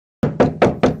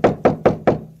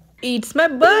It's my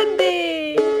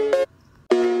birthday!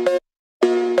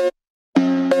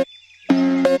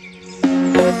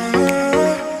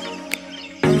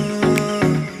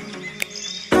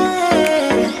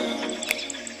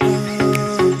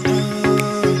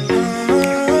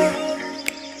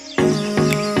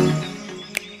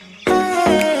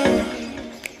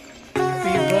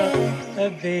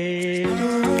 Birthday to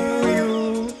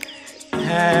you.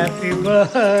 Happy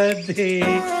birthday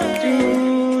to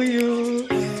you.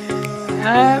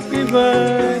 Happy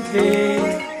birthday,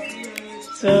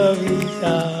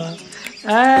 Savita.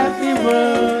 Happy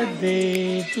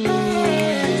birthday to you.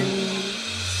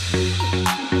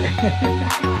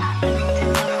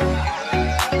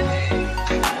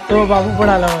 तो बाबू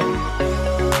पढ़ा ला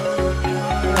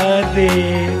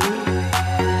birthday.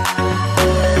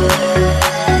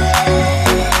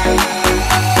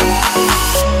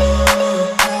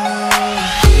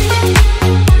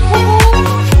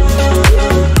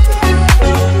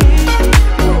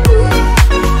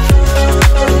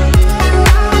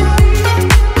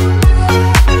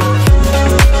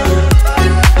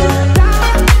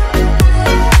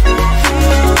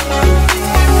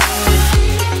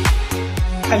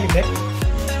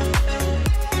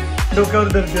 डोक्यावर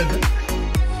धरते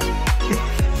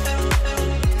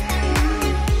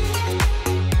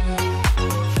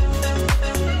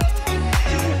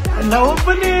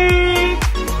opening.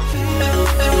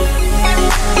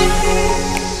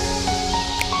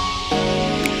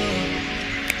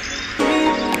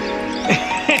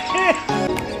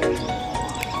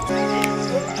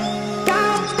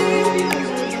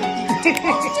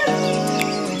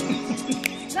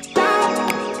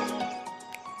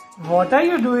 What are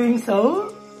you doing,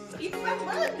 so? It's my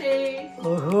birthday!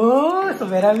 Oh, so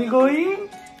where are we going?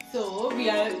 So, we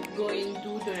are going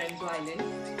to Toranto Island.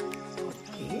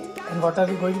 Okay, and what are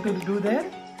we going to do there?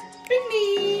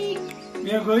 Picnic!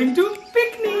 We are going to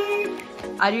picnic.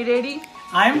 Are you ready?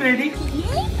 I am ready.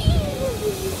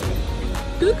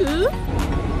 Cuckoo!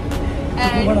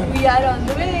 And we are on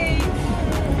the way!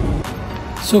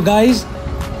 So guys,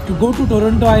 to go to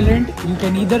Toronto Island, you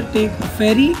can either take a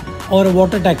ferry or a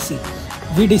water taxi.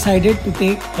 We decided to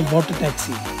take a water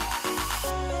taxi.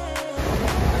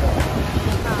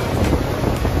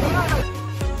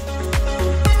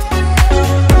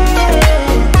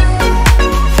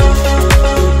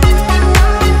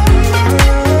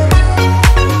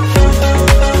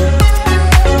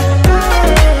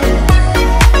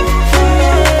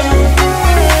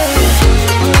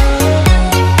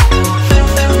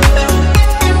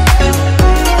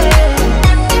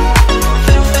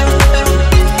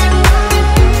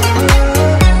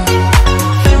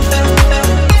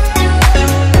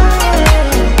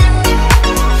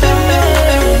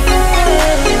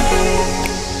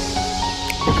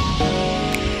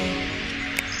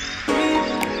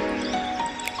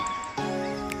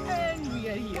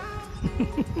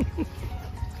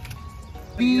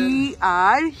 We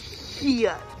are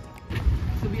here.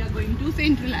 So we are going to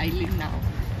Central Island now.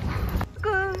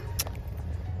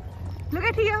 Look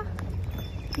at here.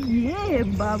 Yeah,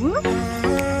 Babu.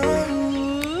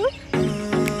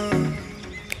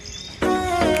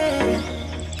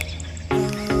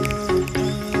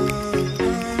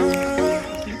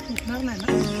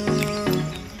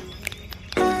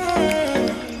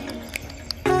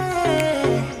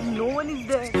 No one is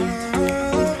there.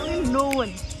 No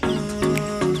one.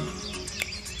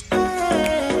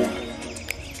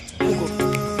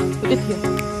 Look at here.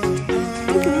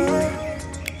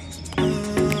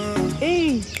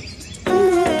 Hey.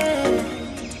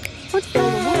 What's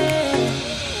that?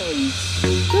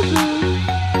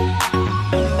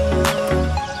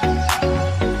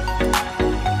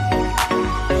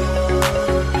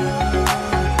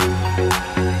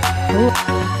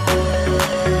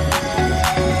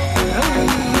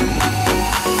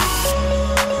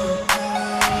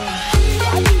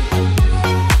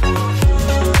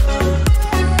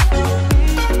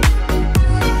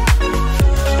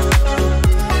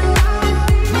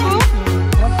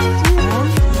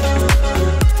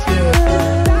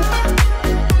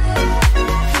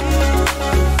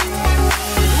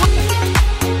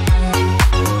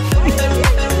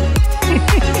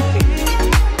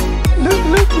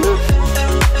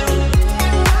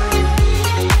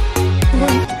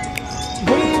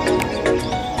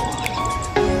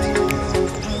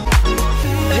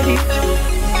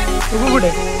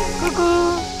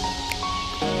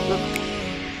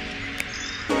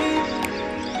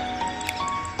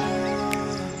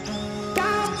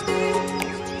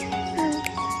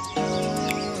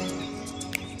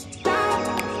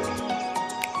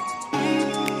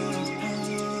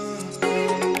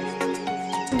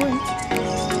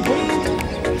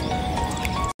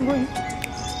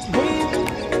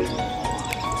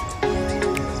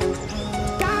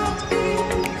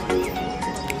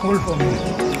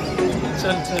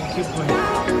 चल keep going.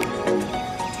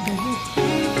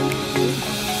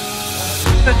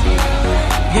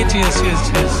 ये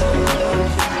cheers.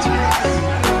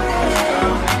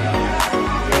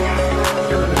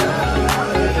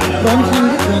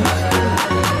 Prawns.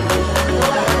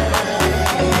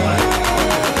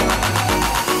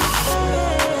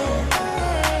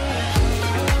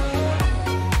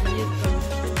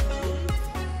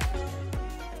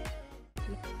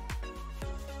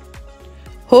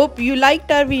 Hope you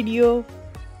liked our video.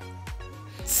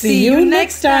 See you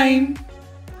next time.